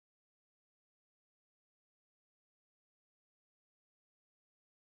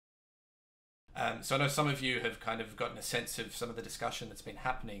So I know some of you have kind of gotten a sense of some of the discussion that's been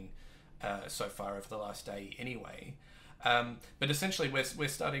happening so far over the last day anyway. But essentially, we're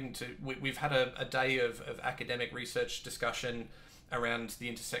starting to, we've had a day of academic research discussion around the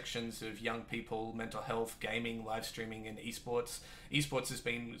intersections of young people, mental health, gaming, live streaming, and esports. Esports has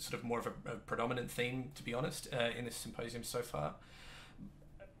been sort of more of a predominant theme, to be honest, in this symposium so far.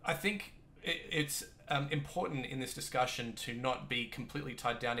 I think it's important in this discussion to not be completely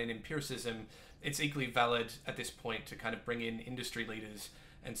tied down in empiricism. It's equally valid at this point to kind of bring in industry leaders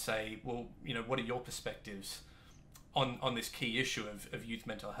and say, well, what are your perspectives on this key issue of youth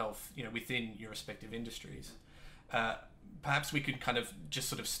mental health, within your respective industries? Perhaps we could kind of just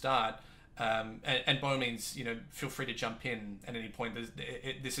sort of start, and by all means, feel free to jump in at any point.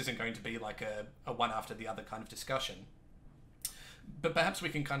 This isn't going to be like a one after the other kind of discussion. But perhaps we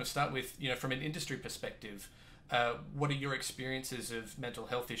can kind of start with, from an industry perspective, what are your experiences of mental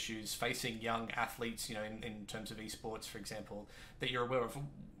health issues facing young athletes, in terms of esports, for example, that you're aware of?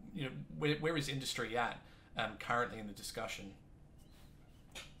 Where is industry at currently in the discussion?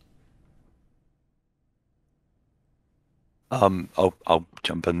 I'll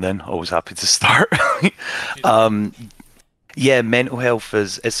jump in then. Always happy to start. Cheers, mate. um, yeah, mental health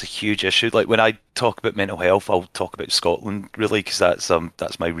is it's a huge issue. Like when I talk about mental health, I'll talk about Scotland really because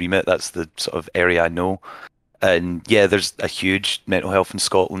that's my remit. That's the sort of area I know. And yeah, there's a huge mental health in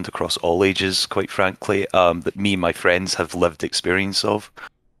Scotland across all ages, quite frankly, that me and my friends have lived experience of.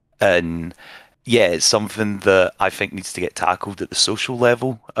 And yeah, it's something that I think needs to get tackled at the social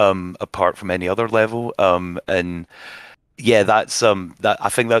level, apart from any other level. And yeah, that I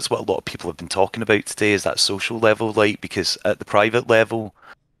think that's what a lot of people have been talking about today is that social level, like because at the private level,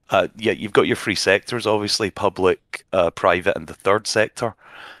 yeah, you've got your three sectors, obviously public, private, and the third sector.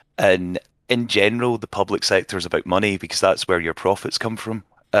 And in general, the public sector is about money because that's where your profits come from.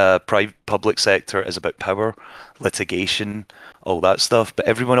 Private public sector is about power, litigation, all that stuff. But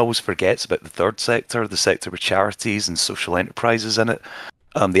everyone always forgets about the third sector, the sector with charities and social enterprises in it.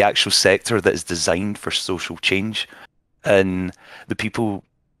 The actual sector that is designed for social change. And the people,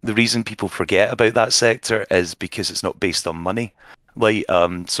 the reason people forget about that sector is because it's not based on money. Like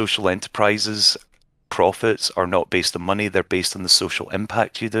social enterprises, profits are not based on money, they're based on the social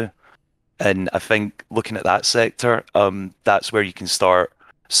impact you do. And I think looking at that sector, that's where you can start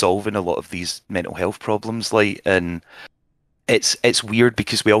solving a lot of these mental health problems. Like, and it's weird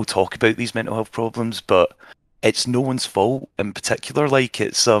because we all talk about these mental health problems, but it's no one's fault in particular. Like,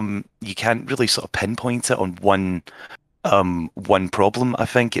 it's you can't really sort of pinpoint it on one problem. I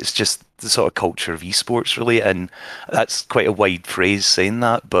think it's just the sort of culture of esports, really, and that's quite a wide phrase saying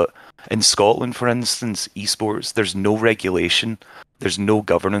that. But in Scotland, for instance, esports, there's no regulation, there's no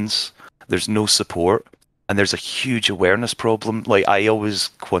governance, there's no support, and there's a huge awareness problem. Like I always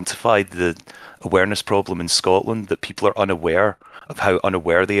quantified the awareness problem in Scotland that people are unaware of how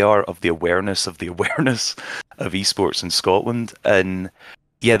unaware they are of the awareness of esports in Scotland. And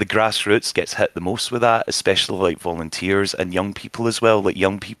yeah, the grassroots gets hit the most with that, especially like volunteers and young people as well. Like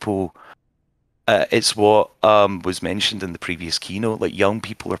young people, it's what was mentioned in the previous keynote. Like young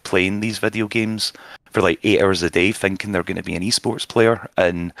people are playing these video games for like 8 hours a day, thinking they're going to be an esports player,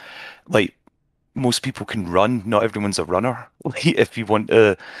 and like most people can run. Not everyone's a runner. Like if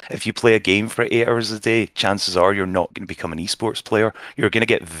you play a game for 8 hours a day, chances are you're not going to become an esports player. You're going to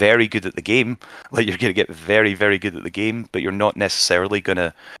get very good at the game. Like you're going to get very, very good at the game, but you're not necessarily going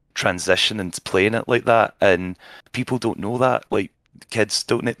to transition into playing it like that. And people don't know that. Like kids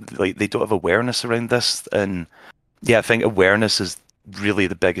don't like they don't have awareness around this. And yeah, I think awareness is really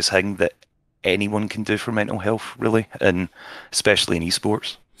the biggest thing that anyone can do for mental health, really, and especially in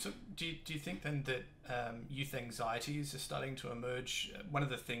esports. So, do you think then that youth anxieties are starting to emerge? One of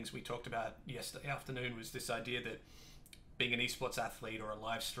the things we talked about yesterday afternoon was this idea that being an esports athlete or a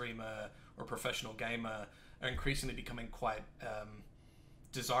live streamer or a professional gamer are increasingly becoming quite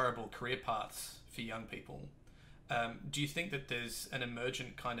desirable career paths for young people. Do you think that there's an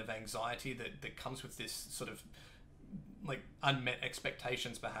emergent kind of anxiety that comes with this sort of like unmet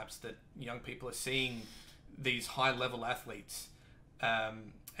expectations, perhaps, that young people are seeing these high level athletes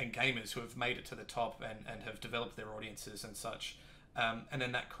and gamers who have made it to the top and have developed their audiences and such. And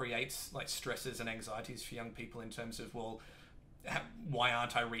then that creates like stresses and anxieties for young people in terms of, well, why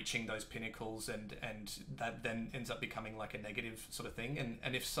aren't I reaching those pinnacles? And that then ends up becoming like a negative sort of thing.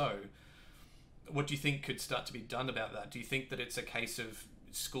 And if so, what do you think could start to be done about that? Do you think that it's a case of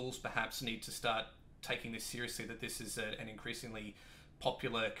schools perhaps need to start taking this seriously, that this is an increasingly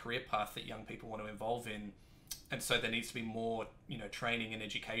popular career path that young people want to involve in, and so there needs to be more, training and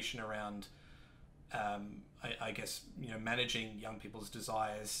education around I guess, managing young people's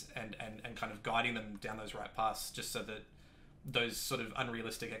desires and kind of guiding them down those right paths, just so that those sort of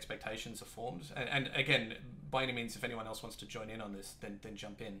unrealistic expectations are formed. And again, by any means, if anyone else wants to join in on this, then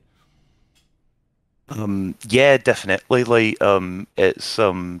jump in. Yeah, definitely. Like, it's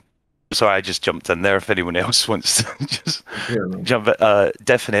sorry, I just jumped in there. If anyone else wants to just jump in,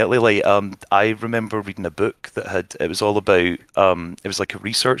 definitely. Like, I remember reading a book it was all about, it was like a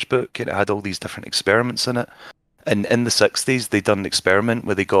research book, and it had all these different experiments in it. And in the 60s, they done an experiment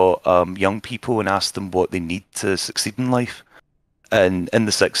where they got young people and asked them what they need to succeed in life. And in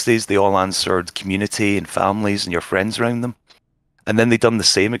the 60s, they all answered community and families and your friends around them. And then they done the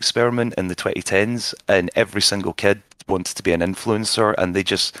same experiment in the 2010s, and every single kid wanted to be an influencer, and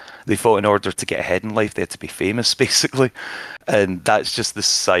they thought in order to get ahead in life, they had to be famous, basically. And that's just the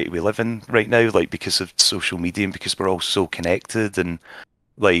society we live in right now, like, because of social media and because we're all so connected, and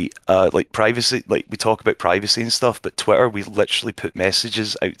like privacy, like we talk about privacy and stuff, but Twitter, we literally put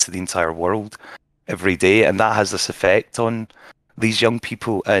messages out to the entire world every day, and that has this effect on these young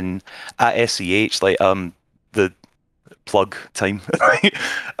people. And at SEH, like, the plug time,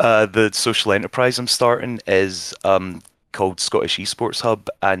 the social enterprise I'm starting is called Scottish Esports Hub,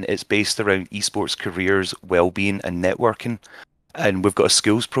 and it's based around esports careers, well-being and networking. And we've got a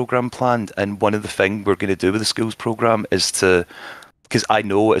skills program planned, and one of the things we're going to do with the skills program is because I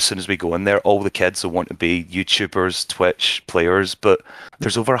know as soon as we go in there, all the kids will want to be YouTubers, Twitch players, but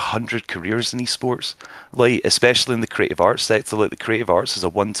there's over 100 careers in esports, like, especially in the creative arts sector. Like, the creative arts is a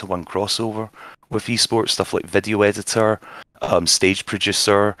one-to-one crossover with esports, stuff like video editor, stage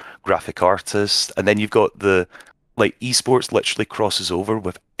producer, graphic artist, and then you've got esports literally crosses over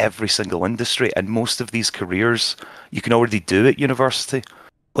with every single industry, and most of these careers you can already do at university.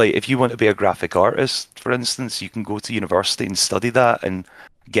 Like, if you want to be a graphic artist, for instance, you can go to university and study that and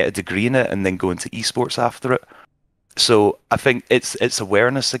get a degree in it and then go into esports after it. So I think it's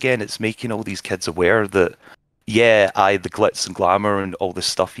awareness again. It's making all these kids aware that, yeah, the glitz and glamour and all this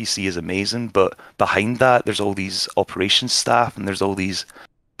stuff you see is amazing, but behind that, there's all these operations staff and there's all these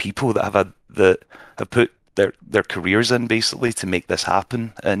people that have put their careers in, basically, to make this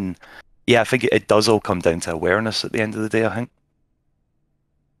happen. And yeah, I think it does all come down to awareness at the end of the day, I think.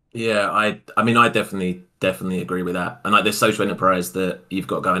 Yeah, I mean, I definitely agree with that. And like this social enterprise that you've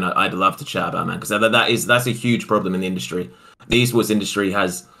got going, I'd love to chat about, man, because that's a huge problem in the industry. The esports industry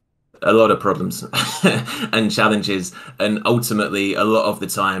has a lot of problems and challenges, and ultimately, a lot of the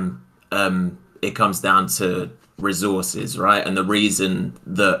time, it comes down to resources, right? And the reason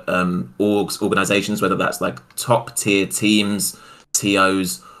that organizations, whether that's like top tier teams,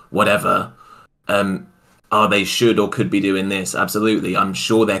 TOs, whatever, they should or could be doing this. Absolutely. I'm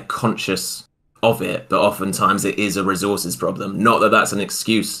sure they're conscious of it, but oftentimes it is a resources problem. Not that that's an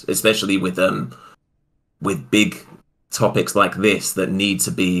excuse, especially with big topics like this that need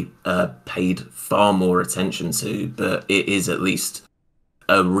to be paid far more attention to, but it is at least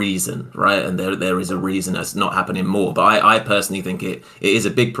a reason, right? And there is a reason that's not happening more. But I personally think it is a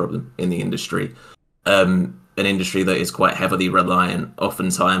big problem in the industry. An industry that is quite heavily reliant,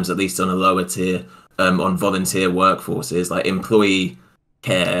 oftentimes, at least on a lower tier, on volunteer workforces. Like, employee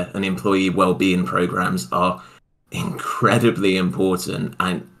care and employee well-being programs are incredibly important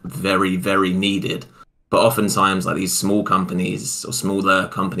and very, very needed. But oftentimes, like, these small companies or smaller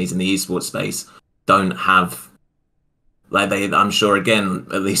companies in the esports space don't have, like, I'm sure, again,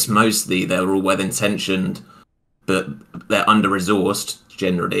 at least mostly, they're all well-intentioned, but they're under-resourced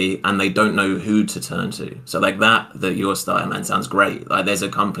generally, and they don't know who to turn to. So like that you're starting, man, sounds great. Like, there's a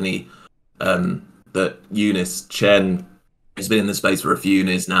company that Eunice Chen, who's been in the space for a few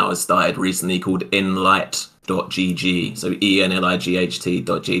years now, has started recently, called Enlight.gg, so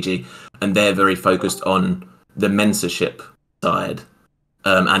ENLIGHT.gg, and they're very focused on the mentorship side,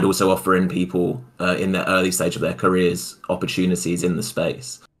 and also offering people in the early stage of their careers opportunities in the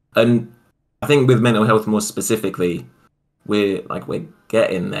space. And I think with mental health more specifically, we're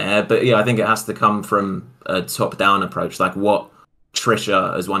getting there, but yeah, I think it has to come from a top-down approach. Like what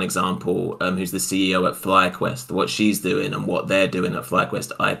Trisha, as one example, who's the CEO at FlyQuest, what she's doing and what they're doing at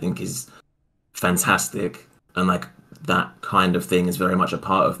FlyQuest, I think is fantastic. And like that kind of thing is very much a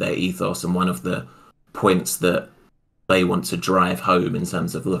part of their ethos and one of the points that they want to drive home in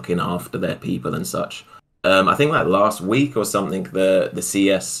terms of looking after their people and such. I think like last week or something, the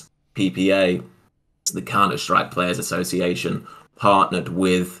CSPPA, the Counter-Strike Players Association, partnered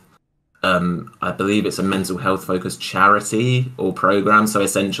with I believe it's a mental health focused charity or program. So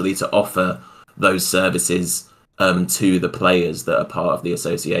essentially to offer those services to the players that are part of the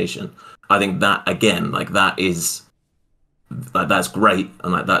association. I think that, again, like that is like that's great,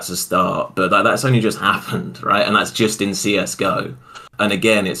 and like that's a start, but like that's only just happened, right? And that's just in CS:GO. And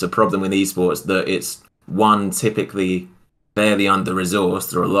again, it's a problem with esports that it's one, typically fairly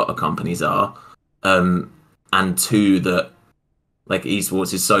under-resourced, or a lot of companies are, and two, that like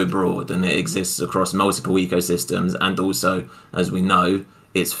esports is so broad and it exists across multiple ecosystems, and also, as we know,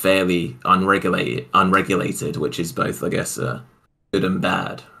 it's fairly unregulated, which is both, I guess, good and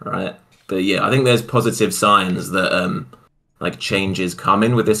bad, right? But yeah, I think there's positive signs that like changes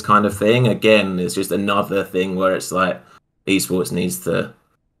coming with this kind of thing. Again, it's just another thing where it's like esports needs to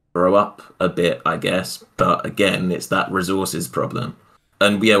grow up a bit, I guess. But again, it's that resources problem.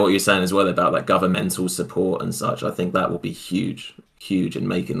 And yeah, what you're saying as well about like governmental support and such, I think that will be huge in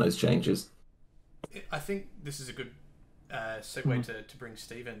making those changes. I think this is a good segue to bring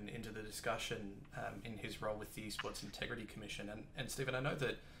Stephen into the discussion in his role with the Esports Integrity Commission. And Stephen, I know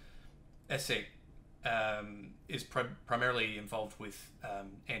that ESIC is primarily involved with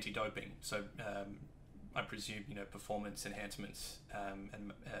anti-doping. So I presume, performance enhancements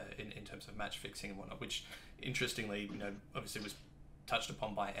and in terms of match fixing and whatnot, which interestingly, obviously was touched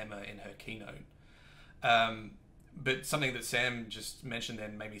upon by Emma in her keynote. But something that Sam just mentioned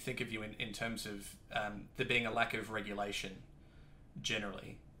then made me think of you in terms of there being a lack of regulation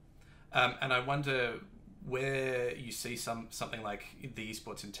generally. And I wonder where you see something like the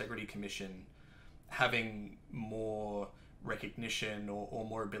Esports Integrity Commission having more recognition or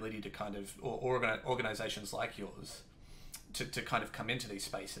more ability to kind of, or organizations like yours to kind of come into these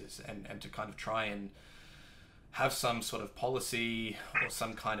spaces and to kind of try and have some sort of policy or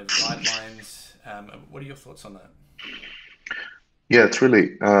some kind of guidelines. What are your thoughts on that? Yeah, it's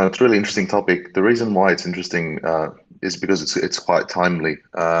really interesting topic. The reason why it's interesting is because it's quite timely.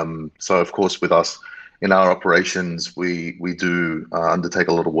 So of course, with us in our operations, we do undertake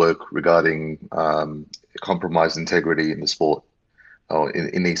a lot of work regarding compromised integrity in the sport or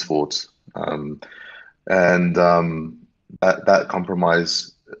in esports, and that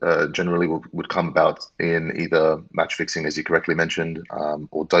compromise generally would come about in either match fixing, as you correctly mentioned,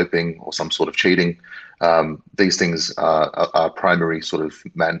 or doping or some sort of cheating. These things are our primary sort of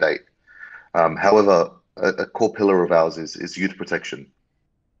mandate. However, a core pillar of ours is youth protection.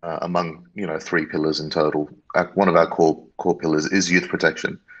 Among three pillars in total, one of our core pillars is youth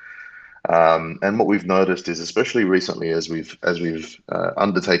protection. And what we've noticed is, especially recently, as we've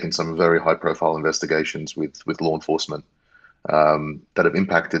undertaken some very high profile investigations with law enforcement that have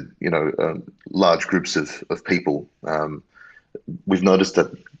impacted large groups of people, we've noticed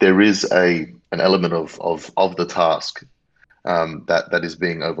that there is an element of the task that is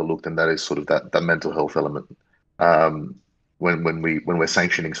being overlooked, and that is sort of that mental health element. When we're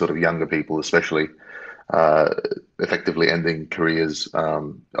sanctioning sort of younger people, especially effectively ending careers,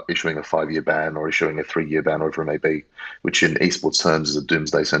 issuing a 5-year ban or issuing a 3-year ban, whatever it may be, which in esports terms is a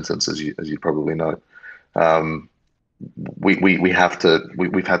doomsday sentence, as you probably know. We've had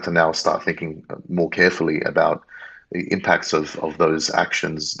to now start thinking more carefully about the impacts of those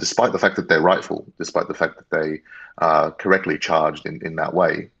actions, despite the fact that they're rightful, despite the fact that they are correctly charged in that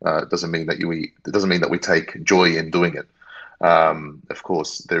way. It doesn't mean that we take joy in doing it. Of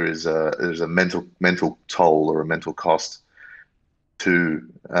course, there's a mental toll or a mental cost to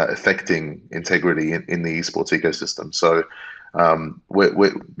affecting integrity in the esports ecosystem. So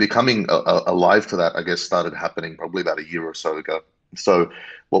we're becoming alive to that. I guess started happening probably about a year or so ago. So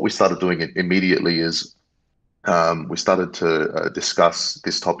what we started doing immediately is we started to discuss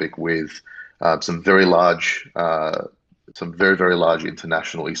this topic with some very large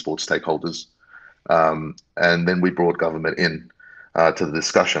international esports stakeholders. And then we brought government in to the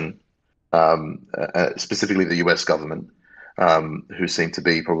discussion, specifically the US government, who seem to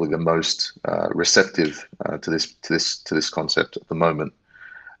be probably the most receptive to this concept at the moment.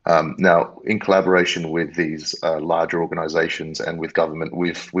 Now, in collaboration with these larger organizations and with government,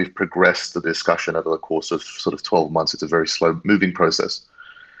 we've progressed the discussion over the course of sort of 12 months. It's a very slow moving process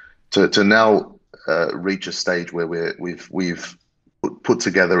to now reach a stage where we've put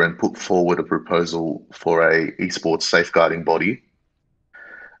together and put forward a proposal for a esports safeguarding body.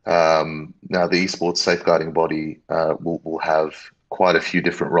 Now, the esports safeguarding body will have quite a few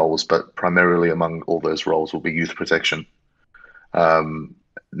different roles, but primarily among all those roles will be youth protection.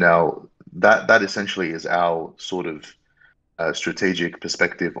 Now, that essentially is our sort of strategic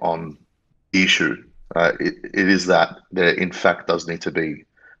perspective on the issue. It is that there, in fact, does need to be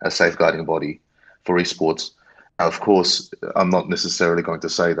a safeguarding body for esports. Of course, I'm not necessarily going to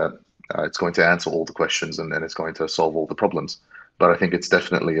say that it's going to answer all the questions and it's going to solve all the problems, but I think it's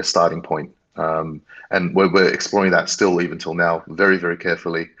definitely a starting point. And we're exploring that still, even till now, very, very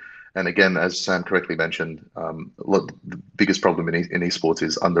carefully. And again, as Sam correctly mentioned, the biggest problem in esports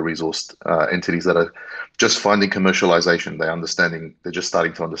is under-resourced entities that are just finding commercialization. They're just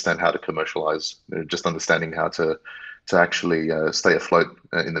starting to understand how to commercialize. They're just understanding how to actually stay afloat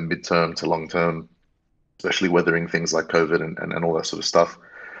in the midterm to long term, especially weathering things like COVID and all that sort of stuff.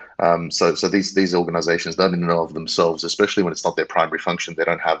 So these organizations don't even know of themselves, especially when it's not their primary function. They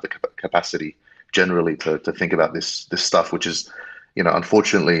don't have the capacity generally to think about this stuff, which is,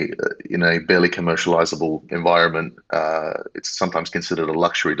 unfortunately, in a barely commercializable environment, it's sometimes considered a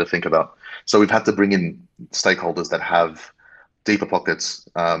luxury to think about. So we've had to bring in stakeholders that have deeper pockets,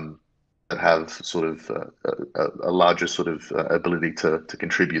 that have sort of a larger sort of ability to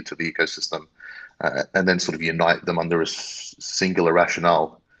contribute to the ecosystem, and then sort of unite them under a singular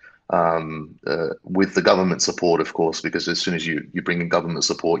rationale, with the government support, of course, because as soon as you bring in government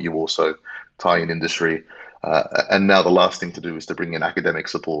support, you also tie in industry. And now the last thing to do is to bring in academic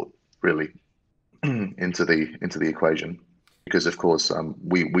support, really, into the equation, because of course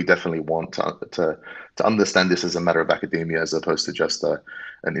we definitely want to understand this as a matter of academia as opposed to just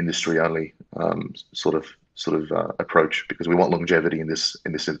an industry only sort of approach, because we want longevity in this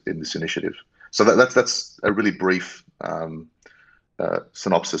initiative. So that's a really brief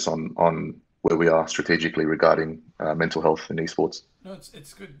synopsis on where we are strategically regarding mental health in esports. No,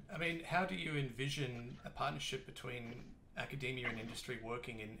 it's good. I mean, how do you envision a partnership between academia and industry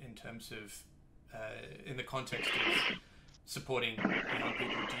working in terms of in the context of supporting young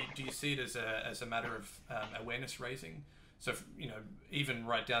people? Do you see it as a matter of awareness raising? So even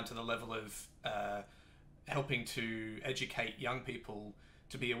right down to the level of helping to educate young people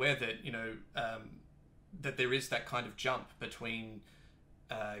to be aware that that there is that kind of jump between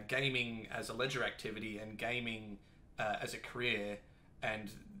gaming as a leisure activity and gaming as a career,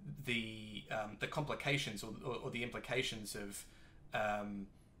 and the complications or the implications of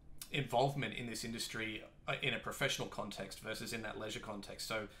involvement in this industry in a professional context versus in that leisure context.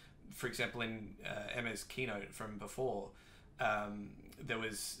 So, for example, in Emma's keynote from before, there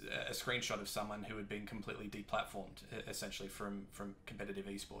was a screenshot of someone who had been completely deplatformed, essentially, from competitive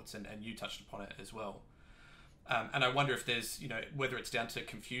esports, and you touched upon it as well. And I wonder if there's, whether it's down to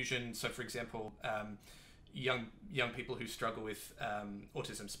confusion. So, for example, young people who struggle with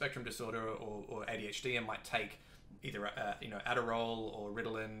autism spectrum disorder or ADHD and might take either Adderall or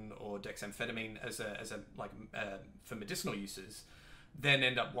Ritalin or dexamphetamine for medicinal uses, then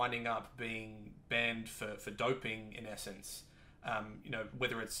end up winding up being banned for doping, in essence.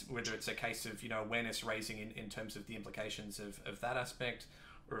 Whether it's a case of awareness raising in terms of the implications of that aspect,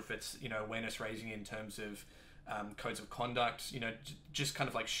 or if it's awareness raising in terms of codes of conduct, just kind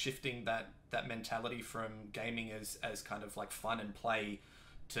of like shifting that mentality from gaming as kind of like fun and play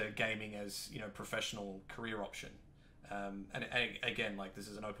to gaming as professional career option. And again, like, this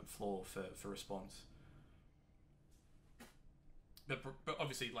is an open floor for response. But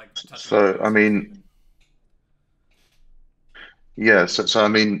obviously, like, so I mean, yeah. So I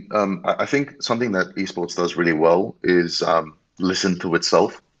mean, I think something that esports does really well is listen to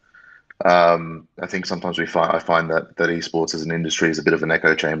itself. I think sometimes I find that esports as an industry is a bit of an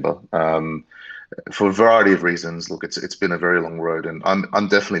echo chamber, for a variety of reasons. Look, it's been a very long road, and I'm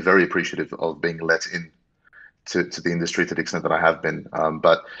definitely very appreciative of being let in to the industry to the extent that I have been.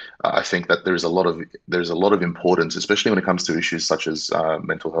 But I think that there's a lot of importance, especially when it comes to issues such as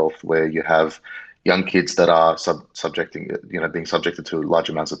mental health, where you have young kids that are being subjected to large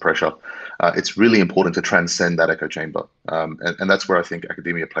amounts of pressure. It's really important to transcend that echo chamber, and that's where I think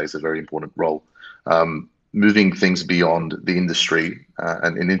academia plays a very important role. Moving things beyond the industry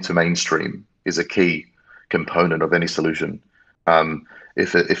and into mainstream is a key component of any solution.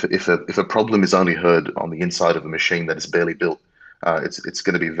 If a problem is only heard on the inside of a machine that is barely built, it's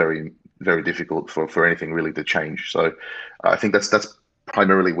going to be very, very difficult for anything really to change. So I think that's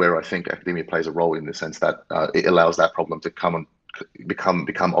primarily where I think academia plays a role, in the sense that it allows that problem to come and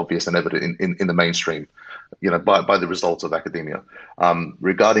become obvious and evident in the mainstream, by the results of academia.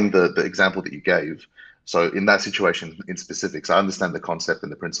 Regarding the example that you gave, so in that situation in specifics, I understand the concept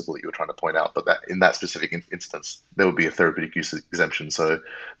and the principle that you were trying to point out, but that in that specific instance, there would be a therapeutic use exemption, so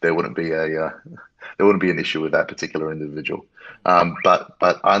there wouldn't be an issue with that particular individual. But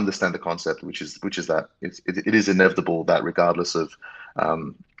I understand the concept, which is that it is inevitable that regardless of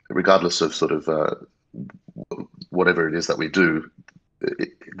sort of whatever it is that we do,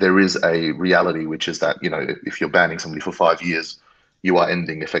 there is a reality, which is that if you're banning somebody for 5 years, you are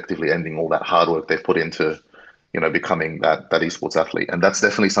effectively ending all that hard work they've put into becoming that esports athlete. And that's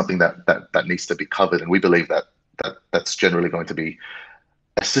definitely something that needs to be covered, and we believe that that's generally going to be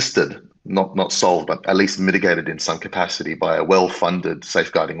assisted not solved, but at least mitigated in some capacity by a well-funded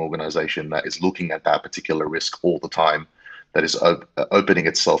safeguarding organization that is looking at that particular risk all the time, that is opening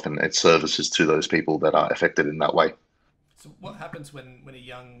itself and its services to those people that are affected in that way. So what happens when a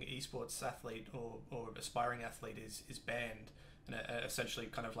young esports athlete or aspiring athlete is banned and essentially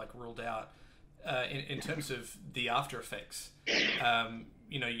kind of like ruled out? In terms of the after effects,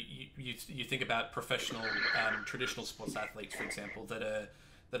 you know, you think about professional traditional sports athletes, for example, that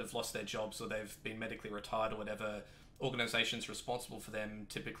have lost their jobs or they've been medically retired or whatever. Organizations responsible for them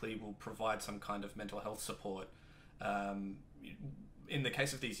typically will provide some kind of mental health support. In the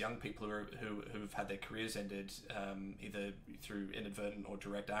case of these young people who've had their careers ended, either through inadvertent or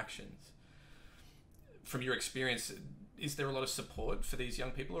direct actions, from your experience, is there a lot of support for these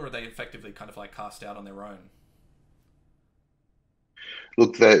young people, or are they effectively kind of like cast out on their own?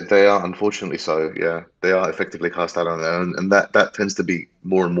 Look, they are, unfortunately so. Yeah, they are effectively cast out on their own, and that tends to be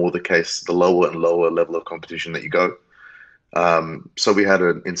more and more the case the lower and lower level of competition that you go. So we had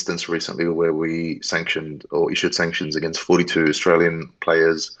an instance recently where we sanctioned or issued sanctions against 42 Australian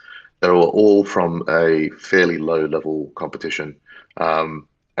players. They were all from a fairly low level competition,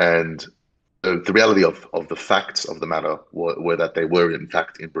 and the reality of the facts of the matter were that they were in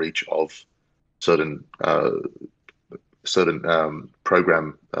fact in breach of certain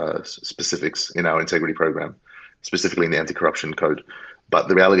program specifics in our integrity program, specifically in the anti-corruption code. But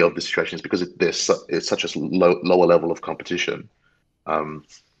the reality of the situation is because it's such a lower level of competition,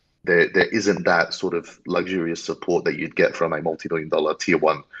 there isn't that sort of luxurious support that you'd get from a multi-million-dollar tier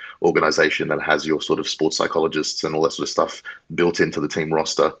one organization that has your sort of sports psychologists and all that sort of stuff built into the team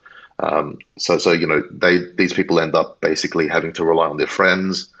roster. So you know, these people end up basically having to rely on their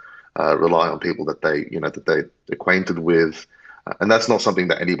friends, rely on people that they're acquainted with, and that's not something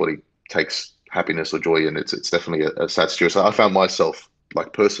that anybody takes happiness or joy in. It's definitely a sad situation. So I found myself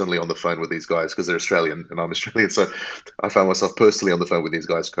like personally on the phone with these guys because they're Australian and I'm Australian. So I found myself personally on the phone with these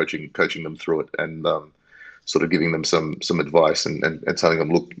guys, coaching them through it and sort of giving them some advice and telling them,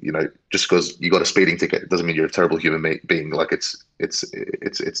 look, you know, just because you got a speeding ticket, it doesn't mean you're a terrible human being. Like it's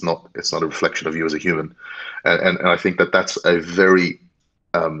not a reflection of you as a human. And I think that's a very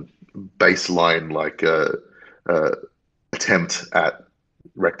baseline attempt at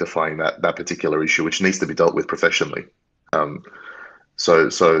rectifying that particular issue, which needs to be dealt with professionally.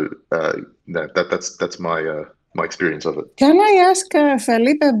 That's my experience of it. Can I ask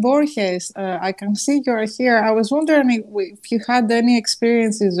Filipe Borges? I can see you're here. I was wondering if you had any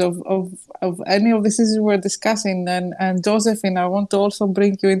experiences of any of the issues we're discussing. And Josephine, I want to also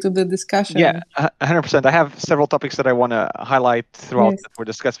bring you into the discussion. Yeah, 100%. I have several topics that I want to highlight throughout that we're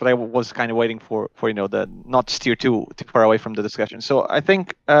discussed, but I was kind of waiting for you know, the not steer too far away from the discussion. So I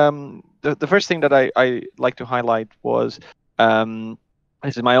think the first thing that I like to highlight was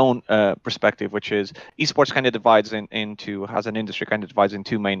this is my own perspective, which is esports kind of divides into, as an industry, kind of divides in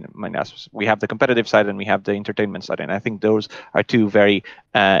two main aspects. We have the competitive side and we have the entertainment side, and I think those are two very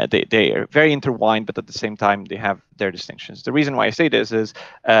they are very intertwined, but at the same time they have their distinctions. The reason why I say this is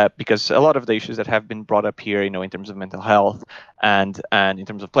because a lot of the issues that have been brought up here, you know, in terms of mental health and in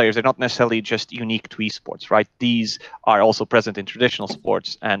terms of players, they're not necessarily just unique to esports, right? These are also present in traditional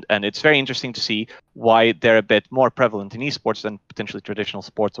sports, and it's very interesting to see why they're a bit more prevalent in esports than potentially traditional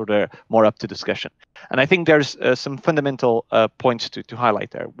sports, or they're more up to discussion. And I think there's some fundamental points to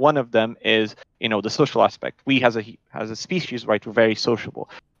highlight there. One of them is, you know, the social aspect. We as a species, right, we're very sociable.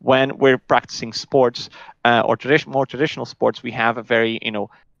 When we're practicing sports or more traditional sports, we have a very, you know,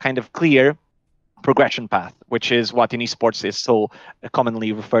 kind of clear progression path, which is what in esports is so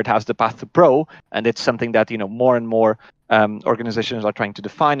commonly referred to as the path to pro, and it's something that, you know, more and more organizations are trying to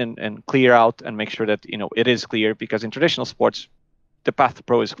define and clear out and make sure that, you know, it is clear, because in traditional sports the path to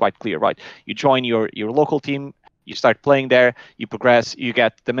pro is quite clear, right? You join your local team, you start playing there, you progress, you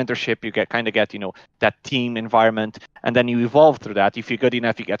get the mentorship, you get you know, that team environment, and then you evolve through that. If you're good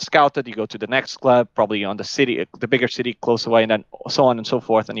enough, you get scouted, you go to the next club, probably on the bigger city close away, and then so on and so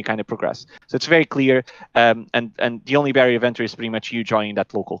forth, and you kind of progress. So it's very clear, and the only barrier of entry is pretty much you joining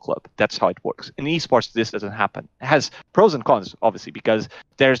that local club. That's how it works. In esports, this doesn't happen. It has pros and cons, obviously, because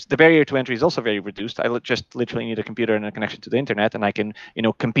there's the barrier to entry is also very reduced. I just literally need a computer and a connection to the internet, and I can, you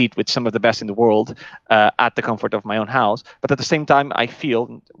know, compete with some of the best in the world at the comfort of my own house. But at the same time, I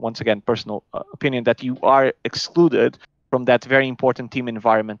feel, once again, personal opinion, that you are excluded from that very important team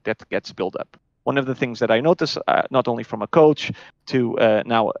environment that gets built up. One of the things that I notice, not only from a coach to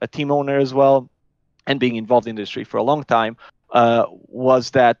now a team owner as well, and being involved in the industry for a long time,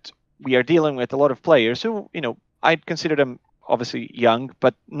 was that we are dealing with a lot of players who, you know, I'd consider them obviously young,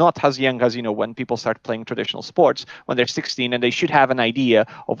 but not as young as, when people start playing traditional sports when they're 16, and they should have an idea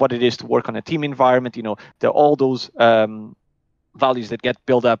of what it is to work on a team environment. All those values that get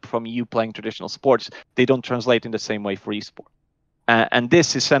built up from you playing traditional sports, they don't translate in the same way for esports. And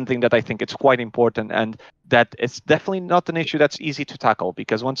this is something that I think it's quite important, and that it's definitely not an issue that's easy to tackle,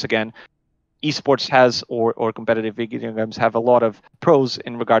 because once again, esports has, or competitive video games have a lot of pros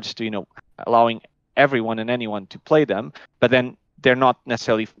in regards to, allowing everyone and anyone to play them, but then we're not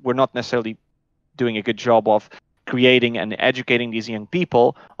necessarily doing a good job of creating and educating these young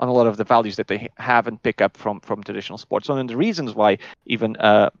people on a lot of the values that they have and pick up from traditional sports. One of the reasons why even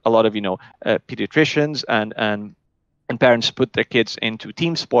a lot of pediatricians and parents put their kids into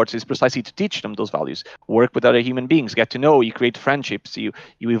team sports is precisely to teach them those values. Work with other human beings, get to know, you create friendships, you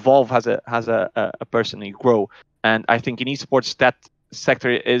evolve as a person, you grow. And I think in esports that sector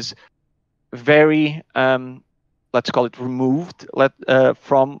is very let's call it removed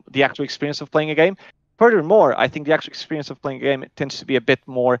from the actual experience of playing a game. Furthermore, I think the actual experience of playing a game tends to be a bit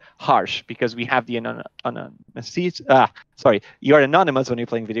more harsh, because we have the anonymous. You're anonymous when you're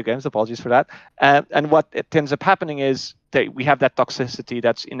playing video games. Apologies for that. And what it ends up happening is that we have that toxicity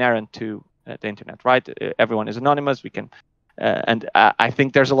that's inherent to the internet, right? Everyone is anonymous. We can, and I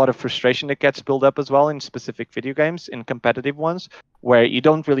think there's a lot of frustration that gets built up as well in specific video games, in competitive ones, where you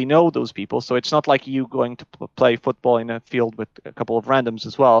don't really know those people. So it's not like you going to play football in a field with a couple of randoms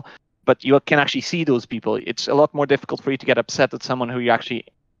as well, but you can actually see those people. It's a lot more difficult for you to get upset at someone who you're actually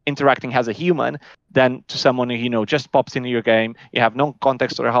interacting as a human than to someone who just pops into your game. You have no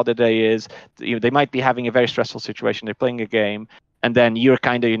context or how the day is. They might be having a very stressful situation. They're playing a game, and then you're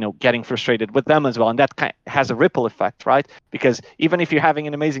kind of getting frustrated with them as well, and that has a ripple effect, right? Because even if you're having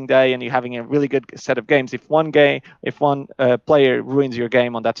an amazing day and you're having a really good set of games, if one player ruins your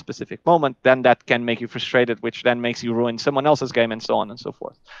game on that specific moment, then that can make you frustrated, which then makes you ruin someone else's game, and so on and so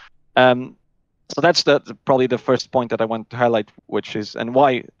forth. So that's probably the first point that I want to highlight, which is, and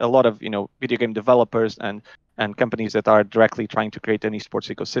why a lot of video game developers and companies that are directly trying to create an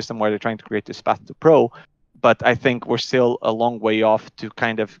esports ecosystem, where they're trying to create this path to pro. But I think we're still a long way off to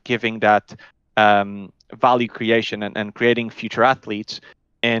kind of giving that value creation and creating future athletes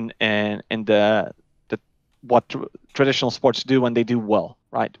in the what traditional sports do when they do well,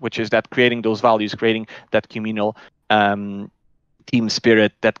 right? Which is that creating those values, creating that communal team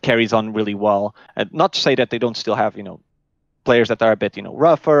spirit that carries on really well. And not to say that they don't still have players that are a bit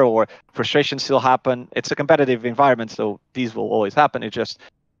rougher, or frustrations still happen. It's a competitive environment, so these will always happen. It's just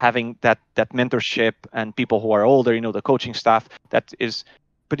having that mentorship and people who are older, the coaching staff, that is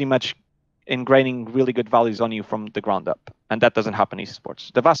pretty much ingraining really good values on you from the ground up. And that doesn't happen in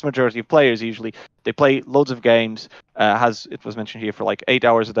esports. The vast majority of players usually, they play loads of games, as it was mentioned here, for like 8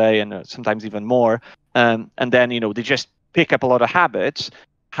 hours a day, and sometimes even more. And then they just pick up a lot of habits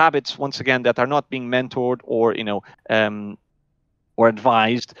once again that are not being mentored or or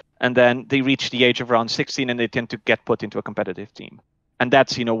advised, and then they reach the age of around 16 and they tend to get put into a competitive team. And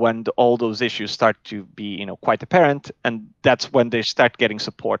that's when all those issues start to be quite apparent, and that's when they start getting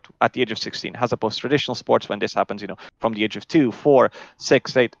support at the age of 16, as opposed to traditional sports when this happens from the age of 2, 4,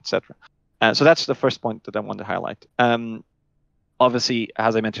 6, 8, etc. So that's the first point that I want to highlight. Obviously,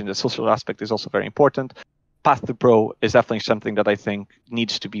 as I mentioned, the social aspect is also very important. Path to pro is definitely something that I think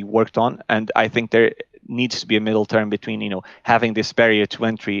needs to be worked on, and I think there needs to be a middle term between having this barrier to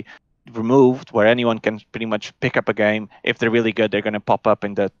entry removed, where anyone can pretty much pick up a game. If they're really good, they're going to pop up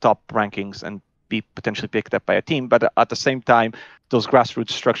in the top rankings and be potentially picked up by a team. But at the same time, those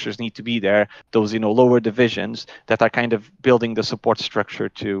grassroots structures need to be there, those lower divisions that are kind of building the support structure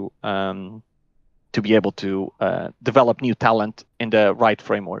to be able to develop new talent in the right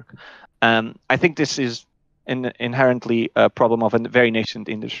framework. I think this is inherently a problem of a very nascent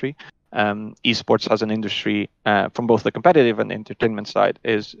industry. Esports as an industry, from both the competitive and the entertainment side,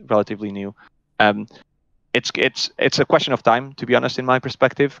 is relatively new. It's a question of time, to be honest, in my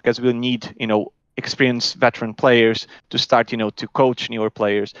perspective, because we'll need experienced veteran players to start to coach newer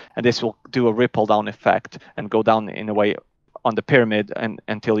players, and this will do a ripple down effect and go down in a way on the pyramid and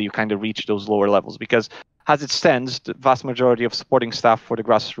until you kind of reach those lower levels. Because as it stands, the vast majority of supporting staff for the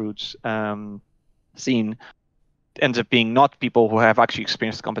grassroots scene ends up being not people who have actually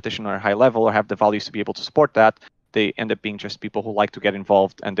experienced competition on a high level or have the values to be able to support that. They end up being just people who like to get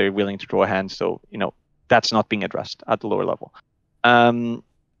involved and they're willing to throw a hand. So, that's not being addressed at the lower level. And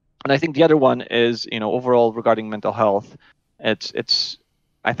I think the other one is, overall regarding mental health,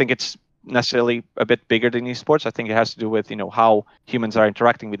 I think it's necessarily a bit bigger than esports. I think it has to do with, how humans are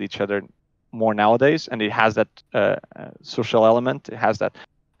interacting with each other more nowadays. And it has that social element. It has that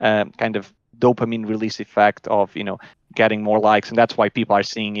kind of dopamine release effect of getting more likes, and that's why people are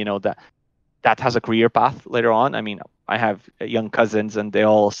seeing that has a career path later on. I mean, I have young cousins, and they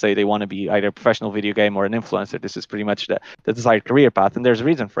all say they want to be either a professional video game or an influencer. This is pretty much the desired career path, and there's a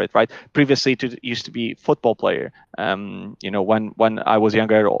reason for it, right? Previously, it used to be football player. When I was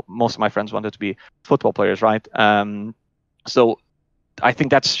younger, most of my friends wanted to be football players, right? So I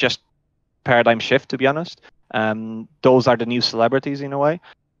think that's just paradigm shift, to be honest. Those are the new celebrities in a way.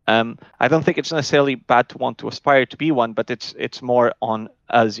 I don't think it's necessarily bad to want to aspire to be one, but it's more on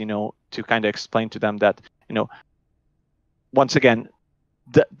us, to kind of explain to them that, once again,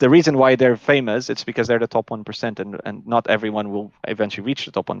 the reason why they're famous, it's because they're the top 1%, and not everyone will eventually reach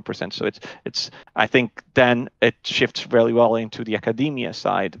the top 1%. So it's I think then it shifts really well into the academia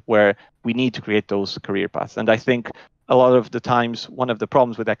side, where we need to create those career paths. And I think a lot of the times, one of the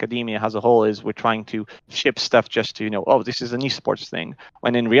problems with academia as a whole is we're trying to ship stuff just to, oh, this is an esports thing.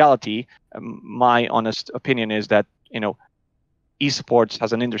 When in reality, my honest opinion is that, esports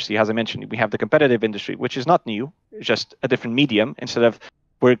as an industry, as I mentioned, we have the competitive industry, which is not new, just a different medium. Instead of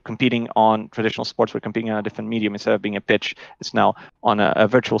we're competing on traditional sports, we're competing on a different medium. Instead of being a pitch, it's now on a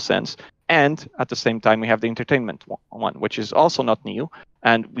virtual sense. And at the same time, we have the entertainment one, which is also not new.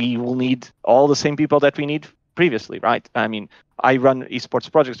 And we will need all the same people that we need previously, right? I mean, I run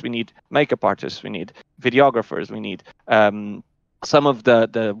esports projects. We need makeup artists, we need videographers, we need some of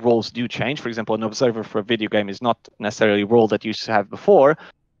the roles do change. For example, an observer for a video game is not necessarily a role that you used to have before,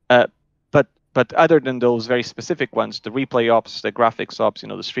 but other than those very specific ones, the replay ops, the graphics ops,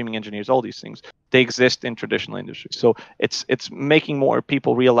 the streaming engineers, all these things, they exist in traditional industries. So it's making more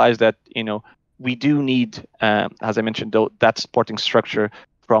people realize that we do need, as I mentioned, that supporting structure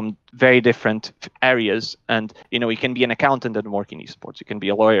from very different areas. And you can be an accountant and work in esports, you can be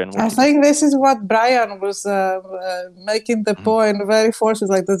a lawyer and work. I think this is what Brian was making the point very forcefully,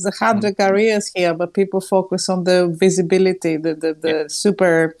 like there's 100 careers here, but people focus on the visibility, the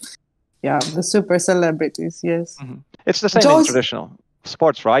super the super celebrities. Yes, it's the same in traditional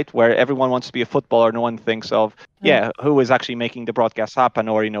sports, right, where everyone wants to be a footballer. No one thinks of who is actually making the broadcast happen,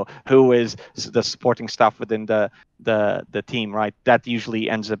 or who is the supporting staff within the team, right? That usually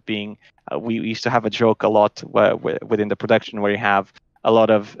ends up being we used to have a joke a lot within the production, where you have a lot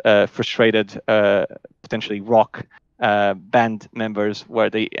of frustrated potentially rock band members, where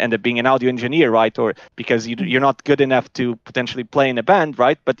they end up being an audio engineer, right? Or because you're not good enough to potentially play in a band,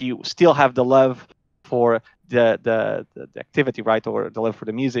 right? But you still have the love for the activity, right, or the love for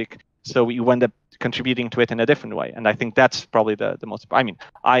the music, so you end up contributing to it in a different way. And I think that's probably the most. I mean,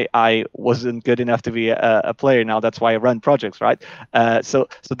 I wasn't good enough to be a player. Now that's why I run projects, right? So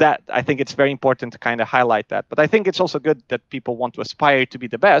that, I think it's very important to kind of highlight that. But I think it's also good that people want to aspire to be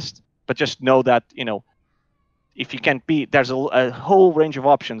the best, but just know that if you can't be, there's a whole range of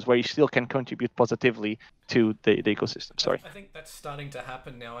options where you still can contribute positively to the ecosystem. Sorry. I think that's starting to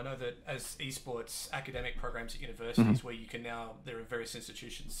happen now. I know that as esports academic programs at universities, where you can now, there are various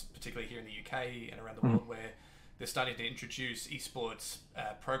institutions, particularly here in the UK and around the world, where they're starting to introduce esports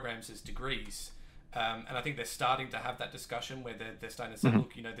programs as degrees. And I think they're starting to have that discussion where they're starting to say,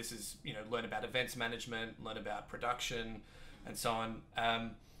 look, this is, learn about events management, learn about production, and so on.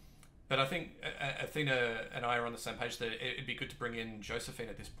 But I think Athena and I are on the same page that it'd be good to bring in Josephine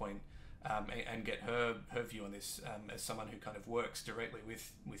at this point and get her view on this as someone who kind of works directly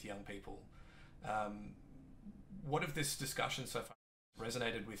with young people. What of this discussion so far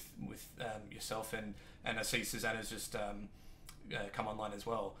resonated with yourself, and I see Susanna's just come online as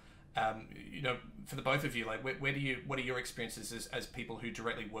well. For the both of you, like what are your experiences as people who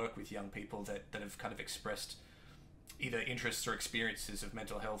directly work with young people that have kind of expressed either interests or experiences of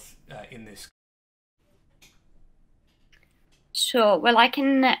mental health in this? Sure. Well, I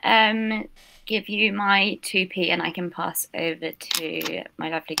can give you my 2p, and I can pass over to my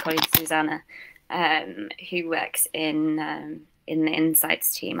lovely colleague Susanna, who works in the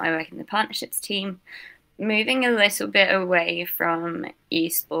insights team. I work in the partnerships team. Moving a little bit away from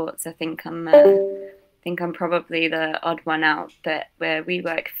esports, I think I'm probably the odd one out, but where we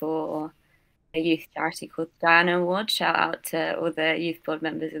work for a youth charity called Diana Award. Shout out to all the youth board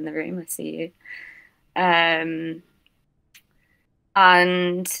members in the room. I see you.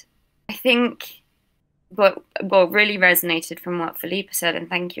 And I think what really resonated from what Filipe said, and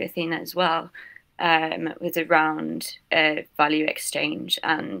thank you, Athena, as well, was around value exchange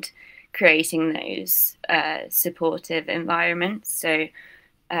and creating those supportive environments. So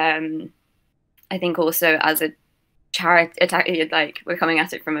I think also as a charity, like we're coming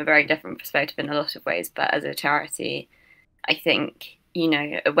at it from a very different perspective in a lot of ways, but as a charity, I think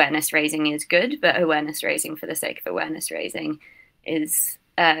awareness raising is good, but awareness raising for the sake of awareness raising is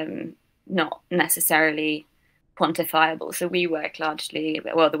not necessarily quantifiable. So we work largely,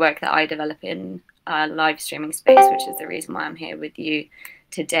 well, the work that I develop in live streaming space, which is the reason why I'm here with you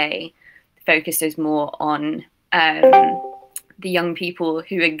today, focuses more on the young people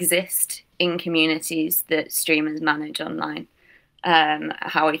who exist in communities that streamers manage online,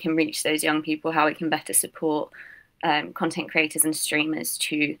 how we can reach those young people, how we can better support content creators and streamers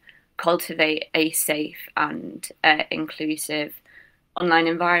to cultivate a safe and inclusive online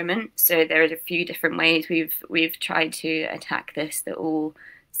environment. So there are a few different ways we've tried to attack this that all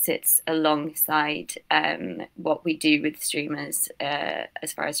sits alongside what we do with streamers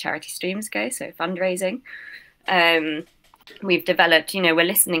as far as charity streams go, so fundraising. We've developed, we're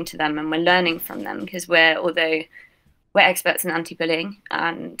listening to them and we're learning from them, because although we're experts in anti-bullying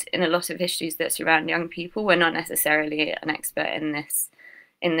and in a lot of issues that surround young people, we're not necessarily an expert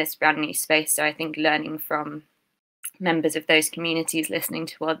in this brand new space. So I think learning from members of those communities, listening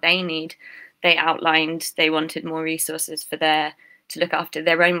to what they need, they outlined they wanted more resources to look after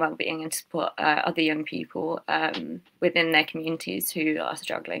their own well-being and support other young people within their communities who are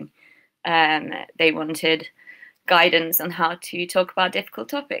struggling. They wanted guidance on how to talk about difficult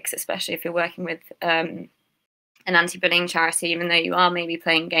topics, especially if you're working with an anti-bullying charity, even though you are maybe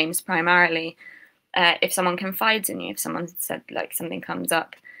playing games primarily. If someone confides in you, if someone said like something comes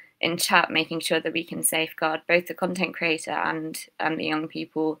up in chat, making sure that we can safeguard both the content creator and the young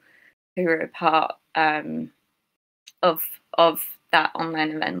people who are a part of that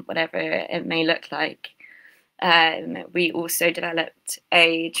online event, whatever it may look like. We also developed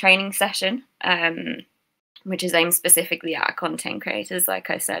a training session, which is aimed specifically at content creators, like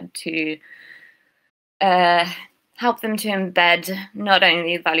I said, to help them to embed not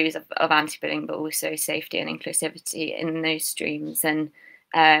only the values of anti-bullying, but also safety and inclusivity in those streams.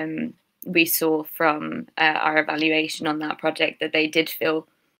 And we saw from our evaluation on that project that they did feel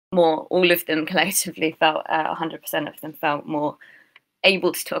more, all of them collectively felt, 100% of them felt more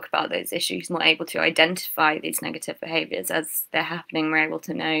able to talk about those issues, more able to identify these negative behaviours as they're happening. We're able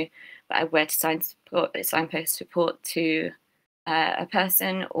to know where to signpost support to a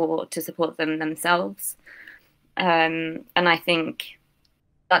person or to support them themselves. And I think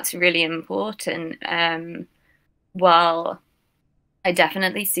that's really important. While I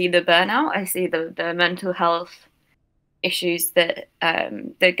definitely see the burnout, I see the mental health issues that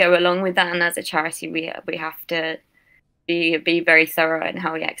go along with that. And as a charity, we have to be very thorough in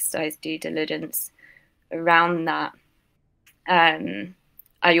how we exercise due diligence around that.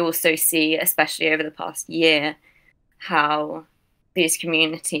 I also see, especially over the past year, how these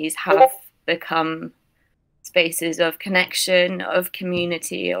communities have become spaces of connection, of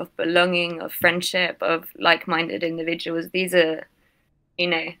community, of belonging, of friendship, of like-minded individuals. These are,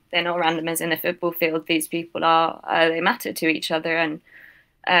 they're not random as in a football field. These people they matter to each other. And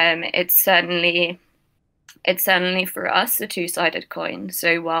it's certainly for us a two-sided coin.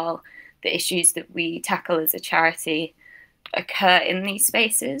 So while the issues that we tackle as a charity occur in these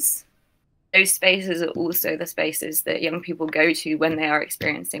spaces, those spaces are also the spaces that young people go to when they are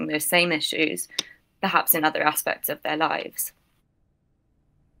experiencing those same issues, perhaps in other aspects of their lives.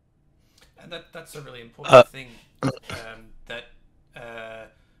 And that's a really important thing that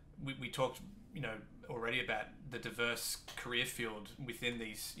we talked, already about the diverse career field within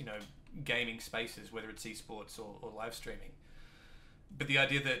these, gaming spaces, whether it's esports or live streaming. But the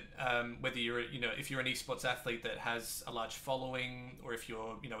idea that whether you're, if you're an esports athlete that has a large following, or if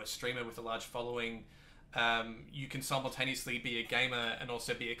you're, a streamer with a large following, you can simultaneously be a gamer and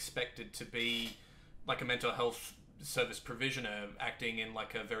also be expected to be like a mental health service provisioner, acting in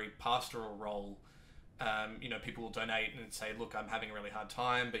like a very pastoral role. People will donate and say, look, I'm having a really hard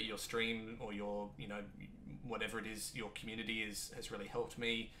time, but your stream or your, whatever it is, your community has really helped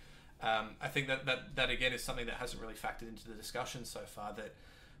me. I think that again is something that hasn't really factored into the discussion so far, that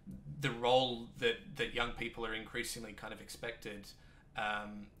the role that young people are increasingly kind of expected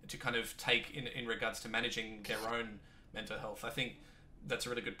to kind of take in regards to managing their own mental health. I think that's a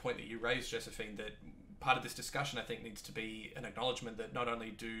really good point that you raised, Josephine, that part of this discussion, I think, needs to be an acknowledgement that not only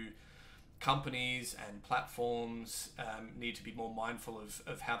do companies and platforms need to be more mindful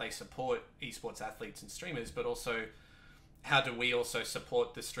of how they support esports athletes and streamers, but also how do we also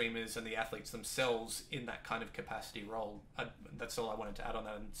support the streamers and the athletes themselves in that kind of capacity role? That's all I wanted to add on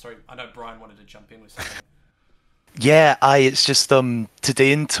that. And sorry, I know Brian wanted to jump in with something. Yeah, it's just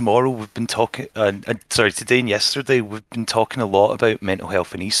today and tomorrow we've been talking, today and yesterday we've been talking a lot about mental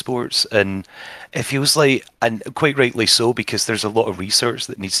health in esports, and it feels like, and quite rightly so, because there's a lot of research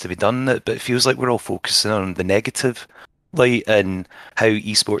that needs to be done, but it feels like we're all focusing on the negative light and how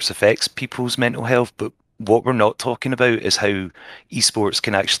esports affects people's mental health, but what we're not talking about is how esports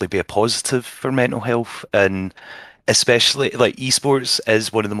can actually be a positive for mental health, and especially like esports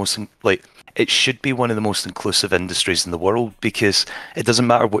is one of the most like it should be one of the most inclusive industries in the world, because it doesn't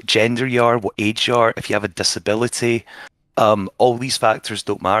matter what gender you are, what age you are, if you have a disability, all these factors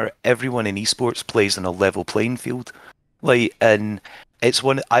don't matter. Everyone in esports plays on a level playing field. Like, and it's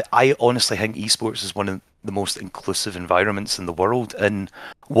one, I honestly think esports is one of the most inclusive environments in the world. And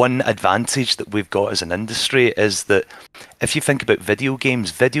one advantage that we've got as an industry is that if you think about video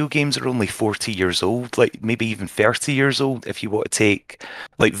games are only 40 years old, like maybe even 30 years old. If you want to take,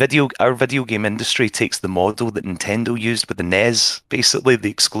 like our video game industry takes the model that Nintendo used with the NES, basically the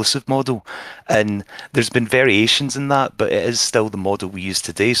exclusive model. And there's been variations in that, but it is still the model we use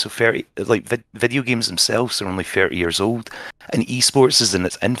today. So video games themselves are only 30 years old, and esports is in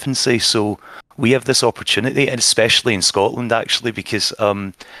its infancy. So we have this opportunity, and especially in Scotland, actually, because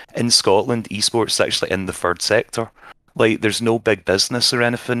in Scotland, esports is actually in the third sector. Like, there's no big business or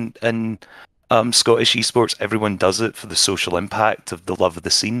anything in Scottish esports. Everyone does it for the social impact of the love of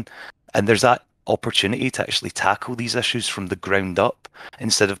the scene, and there's that opportunity to actually tackle these issues from the ground up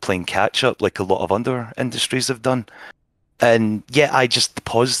instead of playing catch up like a lot of other industries have done. And yeah, the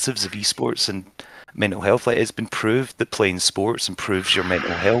positives of esports and mental health, like, it's been proved that playing sports improves your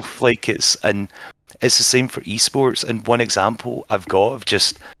mental health. Like, it's the same for esports. And one example I've got of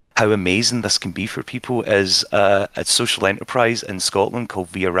just how amazing this can be for people is a social enterprise in Scotland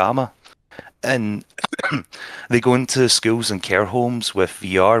called Viarama. And they go into schools and care homes with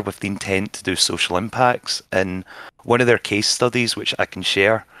VR with the intent to do social impacts. And one of their case studies, which I can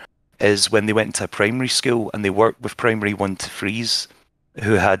share, is when they went to a primary school and they worked with primary 1 to 3s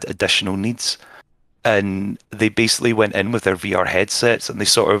who had additional needs. And they basically went in with their VR headsets, and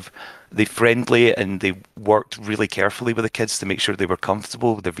they friendly, and they worked really carefully with the kids to make sure they were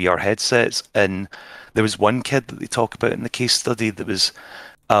comfortable with the VR headsets. And there was one kid that they talk about in the case study that was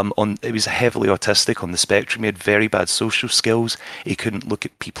he was heavily autistic on the spectrum. He had very bad social skills. He couldn't look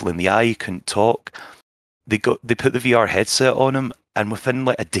at people in the eye. He couldn't talk. They put the VR headset on him, and within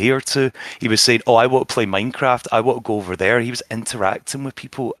like a day or two, he was saying, "Oh, I want to play Minecraft. I want to go over there." He was interacting with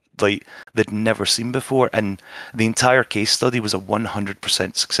people like they'd never seen before, and the entire case study was a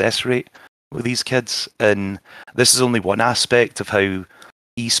 100% success rate with these kids. And this is only one aspect of how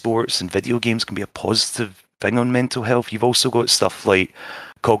esports and video games can be a positive thing on mental health. You've also got stuff like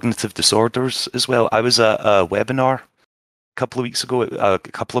cognitive disorders as well. I was at a webinar a couple of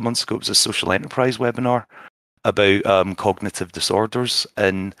months ago. It was a social enterprise webinar about cognitive disorders,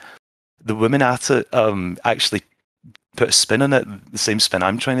 and the women at it actually put a spin on it, the same spin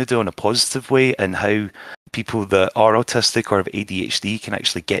I'm trying to do, in a positive way, and how people that are autistic or have ADHD can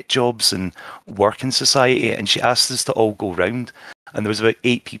actually get jobs and work in society. And she asked us to all go round, and there was about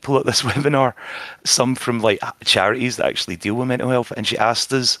 8 people at this webinar, some from like charities that actually deal with mental health, and she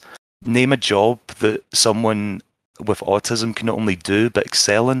asked us, name a job that someone with autism can not only do but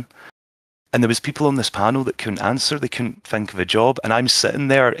excel in. And there was people on this panel that couldn't answer. They couldn't think of a job. And I'm sitting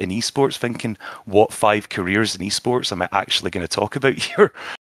there in esports thinking, what 5 careers in esports am I actually going to talk about here?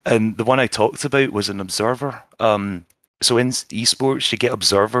 And the one I talked about was an observer. So in esports, you get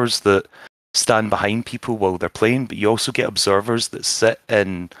observers that stand behind people while they're playing, but you also get observers that sit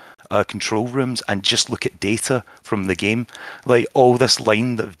in control rooms and just look at data from the game. Like, all this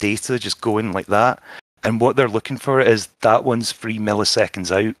line of data just going like that. And what they're looking for is that one's 3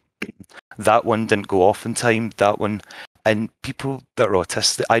 milliseconds out. That one didn't go off in time, that one. And people that are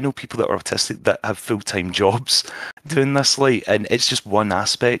autistic, I know people that are autistic that have full-time jobs doing this, like, and it's just one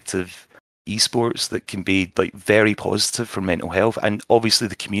aspect of esports that can be like very positive for mental health. And obviously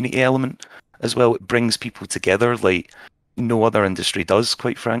the community element as well. It brings people together like no other industry does,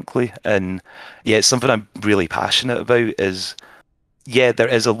 quite frankly. And yeah, it's something I'm really passionate about. Is yeah, there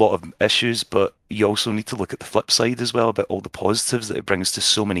is a lot of issues, but you also need to look at the flip side as well, about all the positives that it brings to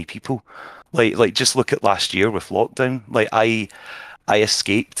so many people. Like just look at last year with lockdown. Like, I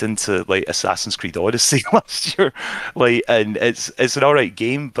escaped into like Assassin's Creed Odyssey last year, like, and it's an alright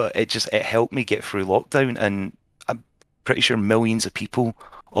game, but it helped me get through lockdown, and I'm pretty sure millions of people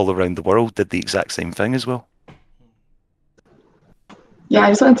all around the world did the exact same thing as well. Yeah, I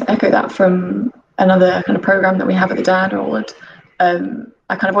just wanted to echo that from another kind of program that we have at the Dan Award.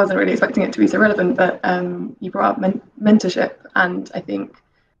 I kind of wasn't really expecting it to be so relevant, but you brought up mentorship, and I think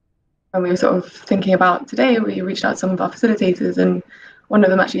when we were sort of thinking about today, we reached out to some of our facilitators, and one of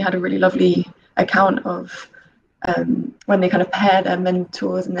them actually had a really lovely account of when they kind of pair their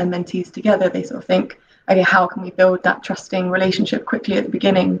mentors and their mentees together, they sort of think, okay, how can we build that trusting relationship quickly at the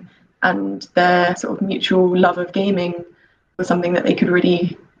beginning? And their sort of mutual love of gaming was something that they could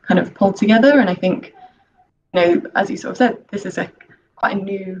really kind of pull together. And I think as you sort of said, this is quite a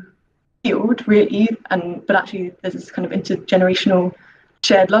new field, really, but actually there's this kind of intergenerational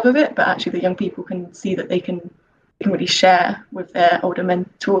shared love of it. But actually, the young people can see that they can really share with their older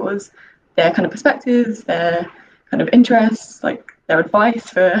mentors their kind of perspectives, their kind of interests, like their advice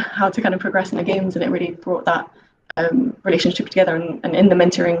for how to kind of progress in the games, and it really brought that relationship together. And in the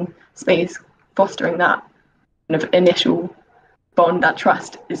mentoring space, fostering that kind of initial bond, that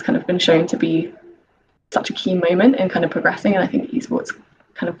trust, is kind of been shown to be such a key moment in kind of progressing. And I think esports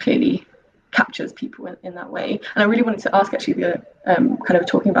kind of clearly captures people in that way. And I really wanted to ask, actually, the kind of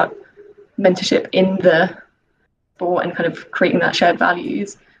talking about mentorship in the sport and kind of creating that shared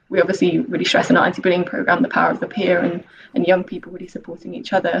values. We obviously really stress in our anti-bullying program the power of the peer and young people really supporting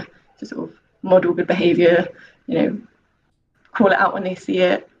each other to sort of model good behavior, call it out when they see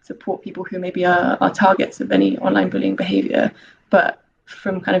it, support people who maybe are targets of any online bullying behavior. But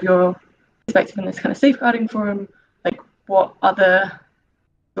from kind of your perspective in this kind of safeguarding forum, like what other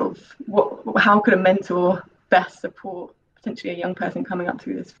sort of, how could a mentor best support potentially a young person coming up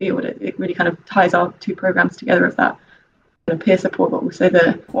through this field? It really kind of ties our two programs together of that kind of peer support, but also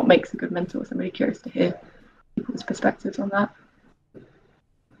what makes a good mentor. So I'm really curious to hear people's perspectives on that.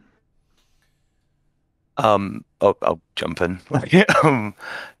 I'll jump in.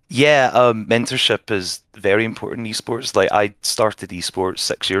 Mentorship is very important in esports. Like, I started esports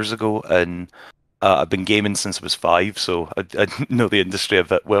 6 years ago, and I've been gaming since I was 5, so I know the industry a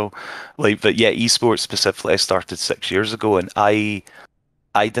bit well. But yeah, esports specifically, I started 6 years ago, and I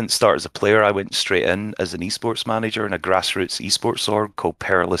didn't start as a player. I went straight in as an esports manager in a grassroots esports org called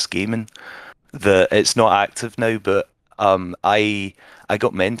Perilous Gaming. It's not active now, but I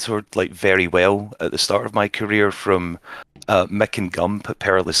got mentored like very well at the start of my career from Mick and Gump at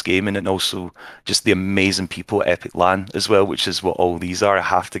Perilous Gaming, and also just the amazing people at Epic LAN as well, which is what all these are. I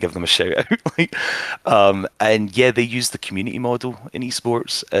have to give them a shout out. And yeah, they use the community model in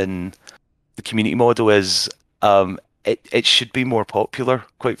esports, and the community model is it should be more popular,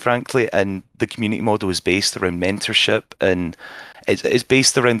 quite frankly. And the community model is based around mentorship, and it's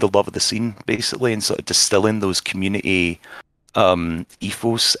based around the love of the scene, basically, and sort of distilling those community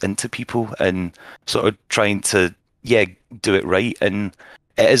ethos into people and sort of trying to do it right. And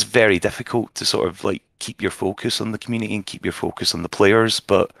it is very difficult to sort of like keep your focus on the community and keep your focus on the players.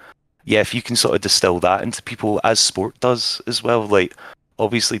 But yeah, if you can sort of distill that into people, as sport does as well, like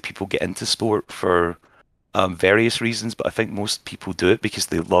obviously people get into sport for various reasons, but I think most people do it because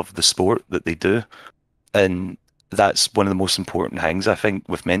they love the sport that they do. And that's one of the most important things, I think,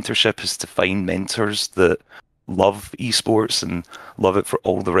 with mentorship, is to find mentors that love esports and love it for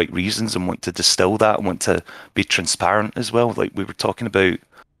all the right reasons and want to distill that and want to be transparent as well. Like we were talking about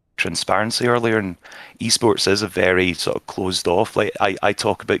transparency earlier, and esports is a very sort of closed off. Like I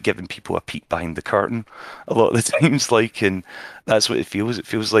talk about giving people a peek behind the curtain a lot of the times, like, and that's what it feels. It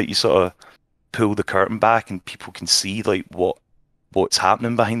feels like you sort of pull the curtain back and people can see like what's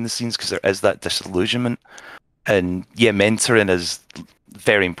happening behind the scenes, because there is that disillusionment. And yeah, mentoring is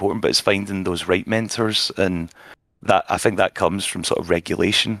very important, but it's finding those right mentors, and that I think that comes from sort of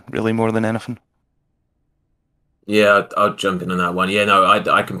regulation really more than anything. Yeah, I'll jump in on that one. Yeah, no,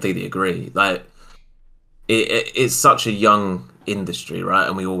 I completely agree. Like it's such a young industry, right?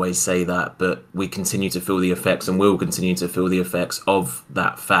 And we always say that, but we continue to feel the effects and will continue to feel the effects of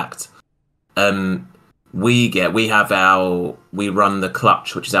that fact. We run the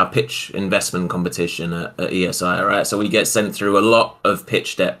Clutch, which is our pitch investment competition at ESI, right? So we get sent through a lot of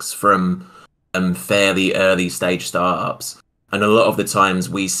pitch decks from fairly early stage startups, and a lot of the times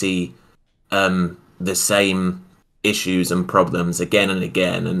we see the same issues and problems again and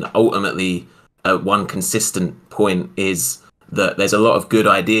again. And ultimately, one consistent point is that there's a lot of good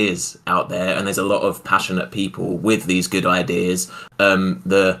ideas out there, and there's a lot of passionate people with these good ideas.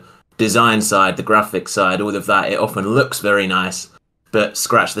 The design side, the graphics side, all of that, it often looks very nice, but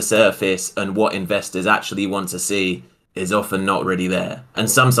scratch the surface and what investors actually want to see is often not really there. And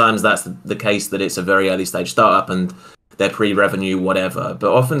sometimes that's the case, that it's a very early stage startup and they're pre-revenue, whatever.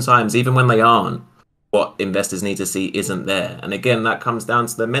 But oftentimes, even when they aren't, what investors need to see isn't there. And again, that comes down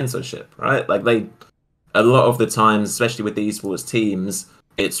to the mentorship, right? Like a lot of the times, especially with the esports teams,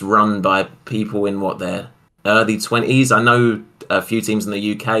 it's run by people in their early 20s. I know a few teams in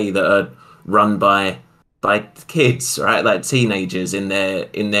the UK that are run by kids, right? Like teenagers in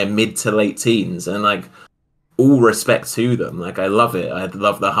their mid to late teens, and like all respect to them. Like I love it. I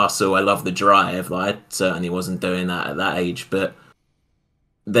love the hustle. I love the drive. Like, I certainly wasn't doing that at that age, but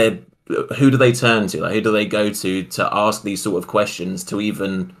who do they turn to? Like, who do they go to ask these sort of questions, to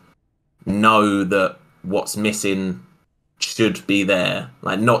even know that what's missing should be there.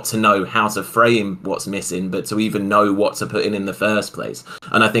 Like, not to know how to frame what's missing, but to even know what to put in the first place.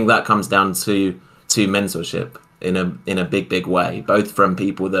 And I think that comes down to mentorship in a big way, both from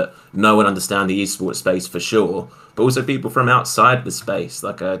people that know and understand the esports space for sure, but also people from outside the space.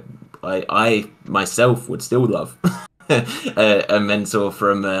 Like, I myself would still love a mentor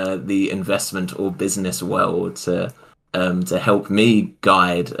from the investment or business world to help me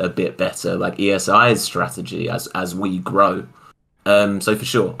guide a bit better, like ESI's strategy as we grow. So for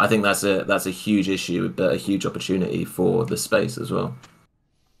sure, I think that's a huge issue, but a huge opportunity for the space as well.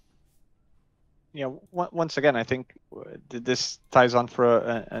 Yeah, once again, I think this ties on for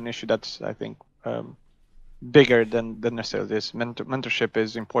an issue that's, I think, bigger than necessarily this. Mentorship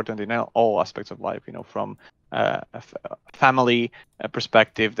is important in all aspects of life, from a family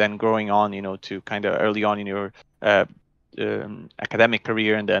perspective, then growing on, to kind of early on in your academic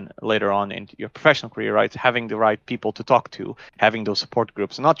career, and then later on in your professional career, right? Having the right people to talk to, having those support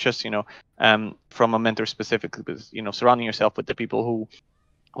groups, not just, from a mentor specifically, but, surrounding yourself with the people who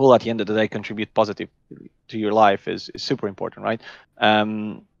will at the end of the day contribute positively to your life is super important, right?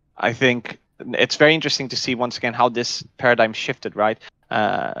 I think it's very interesting to see once again how this paradigm shifted, right?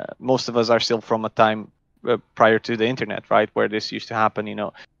 Most of us are still from a time prior to the internet, right, where this used to happen,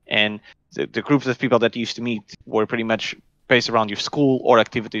 and the groups of people that you used to meet were pretty much based around your school or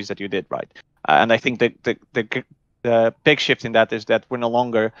activities that you did, right? And I think that the big shift in that is that we're no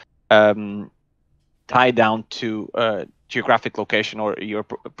longer tied down to geographic location or your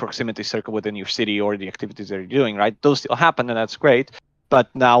proximity circle within your city or the activities that you're doing, right? Those still happen, and that's great.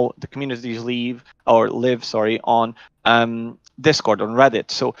 But now the communities live on Discord, on Reddit.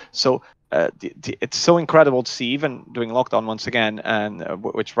 So it's so incredible to see, even during lockdown once again, and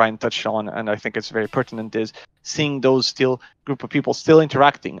which Ryan touched on, and I think it's very pertinent, is seeing those group of people still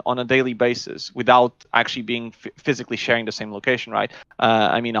interacting on a daily basis without actually being physically sharing the same location, right?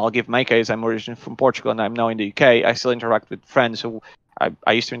 I mean, I'll give my case. I'm originally from Portugal, and I'm now in the UK. I still interact with friends who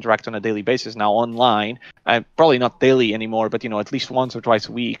I used to interact on a daily basis, now online. Probably not daily anymore, but at least once or twice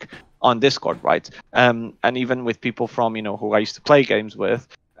a week on Discord, right? And even with people from who I used to play games with,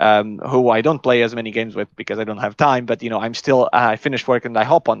 who I don't play as many games with because I don't have time, but I'm still I finish work and I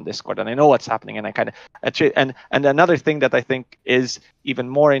hop on Discord and I know what's happening, and I kind of and another thing that I think is even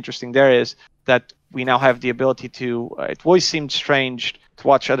more interesting there is that we now have the ability to. It always seemed strange to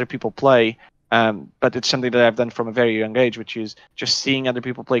watch other people play, but it's something that I've done from a very young age, which is just seeing other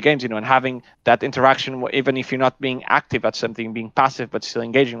people play games, and having that interaction, even if you're not being active at something, being passive but still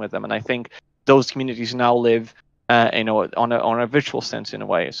engaging with them. And I think those communities now live. On a virtual sense in a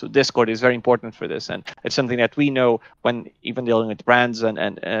way. So Discord is very important for this, and it's something that we know when even dealing with brands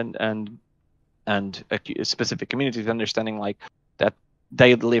and specific communities, understanding like that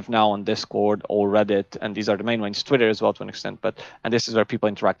they live now on Discord or Reddit, and these are the main ones, Twitter as well to an extent. And this is where people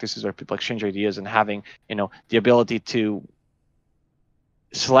interact. This is where people exchange ideas, and having the ability to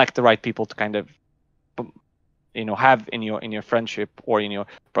select the right people to kind of have in your friendship or in your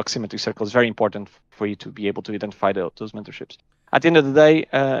proximity circle is very important for you to be able to identify those mentorships. At the end of the day,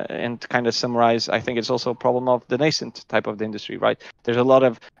 and to kind of summarize, I think it's also a problem of the nascent type of the industry, right? There's a lot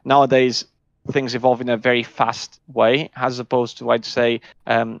of nowadays things evolve in a very fast way, as opposed to, I'd say,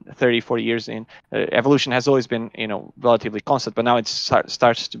 30, 40 years in. Evolution has always been, relatively constant, but now it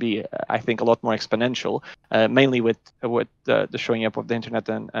starts to be, I think, a lot more exponential, mainly with the showing up of the internet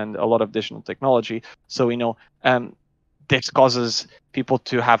and a lot of digital technology. So, this causes people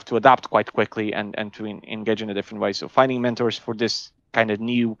to have to adapt quite quickly and to engage in a different way. So finding mentors for this kind of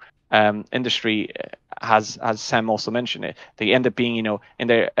new industry, as Sam also mentioned it, they end up being, in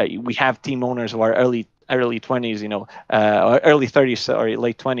their we have team owners who are early 20s, or early 30s or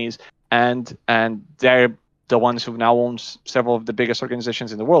late 20s, and they're the ones who now own several of the biggest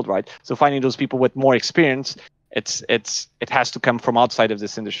organizations in the world, right? So finding those people with more experience, it has to come from outside of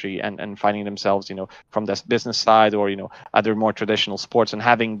this industry and finding themselves, from this business side or, other more traditional sports, and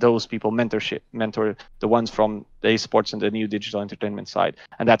having those people mentor the ones from the esports and the new digital entertainment side.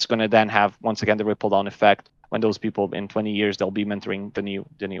 And that's going to then have, once again, the ripple down effect when those people in 20 years, they'll be mentoring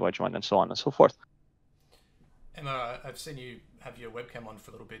the new edge one, and so on and so forth. Emma, I've seen you have your webcam on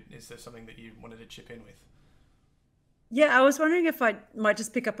for a little bit. Is there something that you wanted to chip in with? Yeah, I was wondering if I might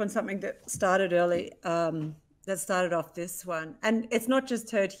just pick up on something that started early, that started off this one. And it's not just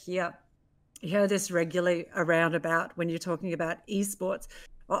heard here. You hear this regularly around about when you're talking about esports.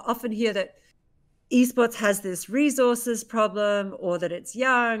 I often hear that esports has this resources problem, or that it's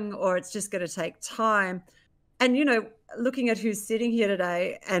young, or it's just going to take time. And, looking at who's sitting here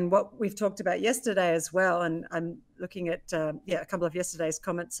today and what we've talked about yesterday as well, and I'm looking at, a couple of yesterday's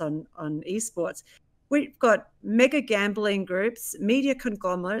comments on esports, We've got mega gambling groups, media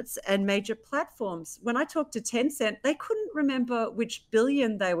conglomerates, and major platforms. When I talked to Tencent, they couldn't remember which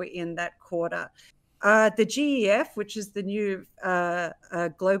billion they were in that quarter. The GEF, which is the new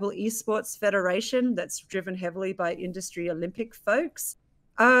global esports federation that's driven heavily by industry Olympic folks,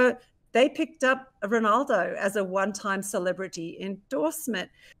 they picked up Ronaldo as a one-time celebrity endorsement.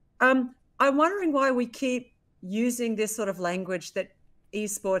 I'm wondering why we keep using this sort of language that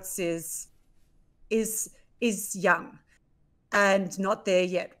esports is young and not there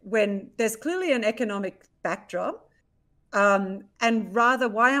yet, when there's clearly an economic backdrop. And rather,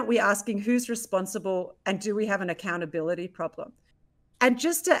 why aren't we asking who's responsible and do we have an accountability problem? And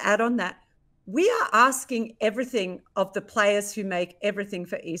just to add on that, we are asking everything of the players who make everything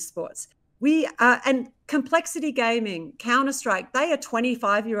for esports. And Complexity Gaming, Counter-Strike, they are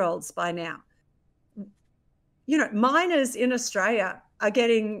 25-year-olds by now. You know, minors in Australia are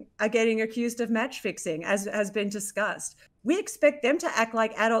getting accused of match fixing, as has been discussed. We expect them to act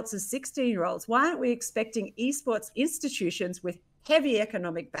like adults as 16-year-olds. Why aren't we expecting esports institutions with heavy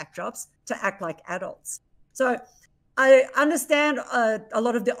economic backdrops to act like adults? So I understand a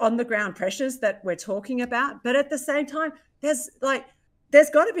lot of the on-the-ground pressures that we're talking about, but at the same time, there's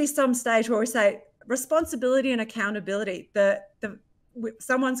got to be some stage where we say responsibility and accountability.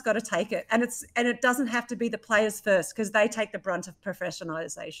 Someone's got to take it, and it doesn't have to be the players first, because they take the brunt of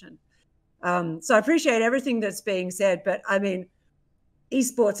professionalization. So I appreciate everything that's being said, but I mean,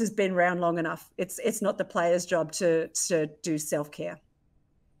 esports has been around long enough. It's not the players' job to do self-care.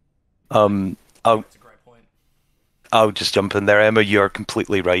 That's a great point. I'll just jump in there, Emma. You are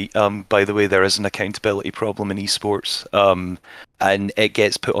completely right. By the way, there is an accountability problem in esports, and it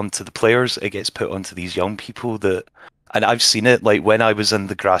gets put onto the players. It gets put onto these young people and I've seen it. Like when I was in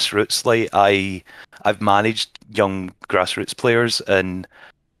the grassroots, like I've managed young grassroots players, and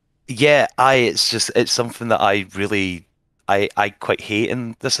yeah, it's something that I quite hate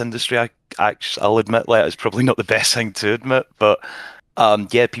in this industry. I'll admit, like, it's probably not the best thing to admit, but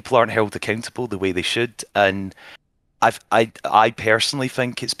yeah, people aren't held accountable the way they should, and I personally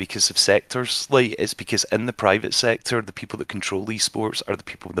think it's because of sectors. Like, it's because in the private sector, the people that control esports are the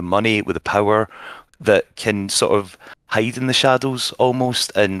people with the money, with the power, that can sort of hide in the shadows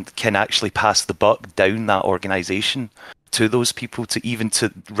almost, and can actually pass the buck down that organization to those people, to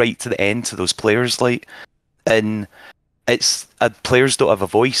right to the end, to those players. Like, and it's players don't have a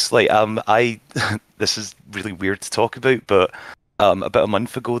voice. Like, this is really weird to talk about, but about a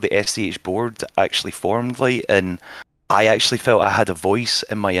month ago, the SCH board actually formed, like, and I actually felt I had a voice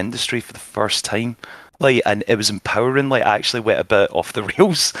in my industry for the first time. Like, and it was empowering. Like, I actually went a bit off the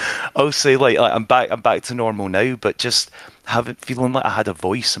rails. I'll say, like I'm back to normal now, but just feeling like I had a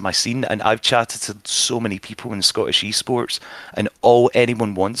voice in my scene. And I've chatted to so many people in Scottish esports, and all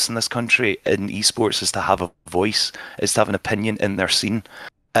anyone wants in this country in esports is to have a voice, is to have an opinion in their scene.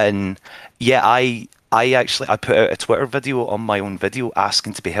 And yeah, I put out a Twitter video on my own video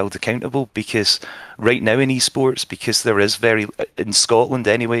asking to be held accountable, because right now in esports, because there is in Scotland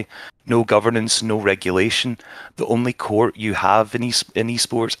anyway, no governance, no regulation. The only court you have in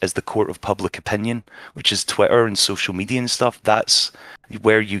esports is the court of public opinion, which is Twitter and social media and stuff. That's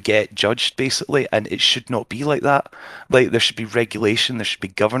where you get judged, basically, and it should not be like that. Like, there should be regulation, there should be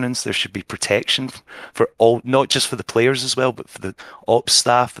governance, there should be protection for all, not just for the players as well, but for the ops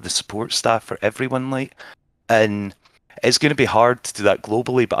staff, for the support staff, for everyone. Like, and it's going to be hard to do that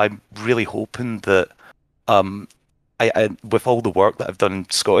globally, but I'm really hoping that I with all the work that I've done in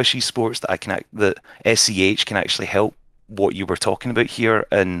Scottish esports, that SCH can actually help what you were talking about here.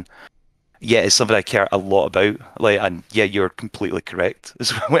 And yeah, it's something I care a lot about. Like, and yeah, you're completely correct.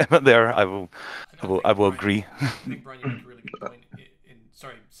 As well there, I will agree. I think, Brian, you make a really good point.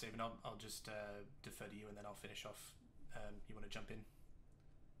 Sorry, Stephen, I'll just defer to you, and then I'll finish off. You want to jump in?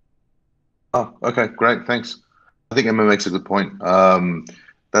 Oh, okay, great, thanks. I think Emma makes a good point.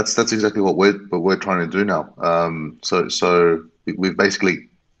 That's exactly what we're trying to do now. So we've basically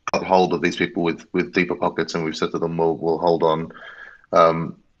got hold of these people with deeper pockets, and we've said to them, we'll hold on.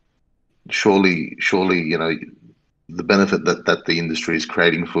 Surely, you know, the benefit that the industry is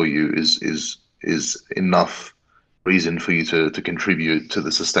creating for you is enough reason for you to contribute to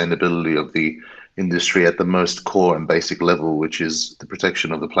the sustainability of the industry at the most core and basic level, which is the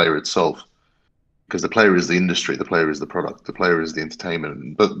protection of the player itself. Because the player is the industry, the player is the product, the player is the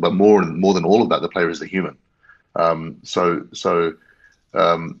entertainment, but more than all of that, the player is the human. So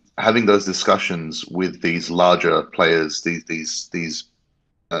having those discussions with these larger players, these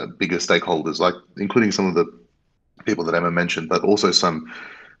bigger stakeholders, like including some of the people that Emma mentioned, but also some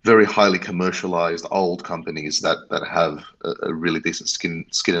very highly commercialized old companies that have a really decent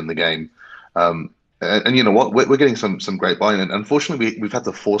skin in the game. And you know what, we're getting some great buy-in, and unfortunately we've had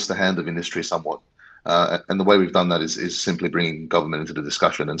to force the hand of industry somewhat. And the way we've done that is simply bringing government into the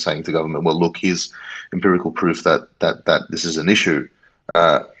discussion and saying to government, well, look, here's empirical proof that this is an issue.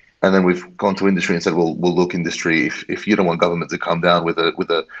 And then we've gone to industry and said, well, look, industry, if you don't want government to come down with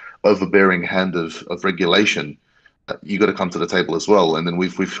a overbearing hand of regulation, you got to come to the table as well. And then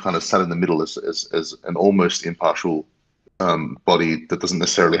we've kind of sat in the middle as an almost impartial body that doesn't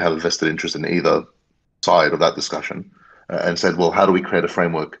necessarily have a vested interest in either side of that discussion, and said, well, how do we create a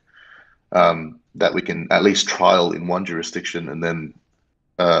framework that we can at least trial in one jurisdiction and then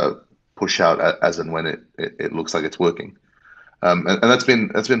push out as and when it looks like it's working. And that's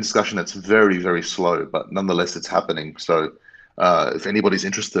been a discussion that's very, very slow, but nonetheless it's happening. So if anybody's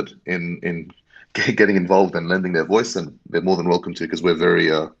interested in getting involved and lending their voice, then they're more than welcome to, because we're very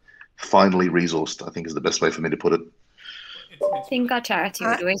finely resourced, I think is the best way for me to put it. I think our charity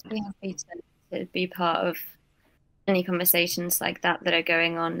would always be happy to be part of any conversations like that are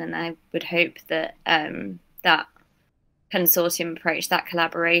going on, and I would hope that that consortium approach, that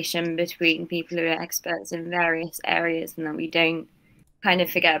collaboration between people who are experts in various areas, and that we don't kind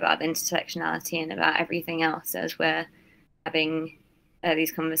of forget about the intersectionality and about everything else as we're having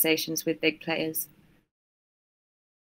these conversations with big players.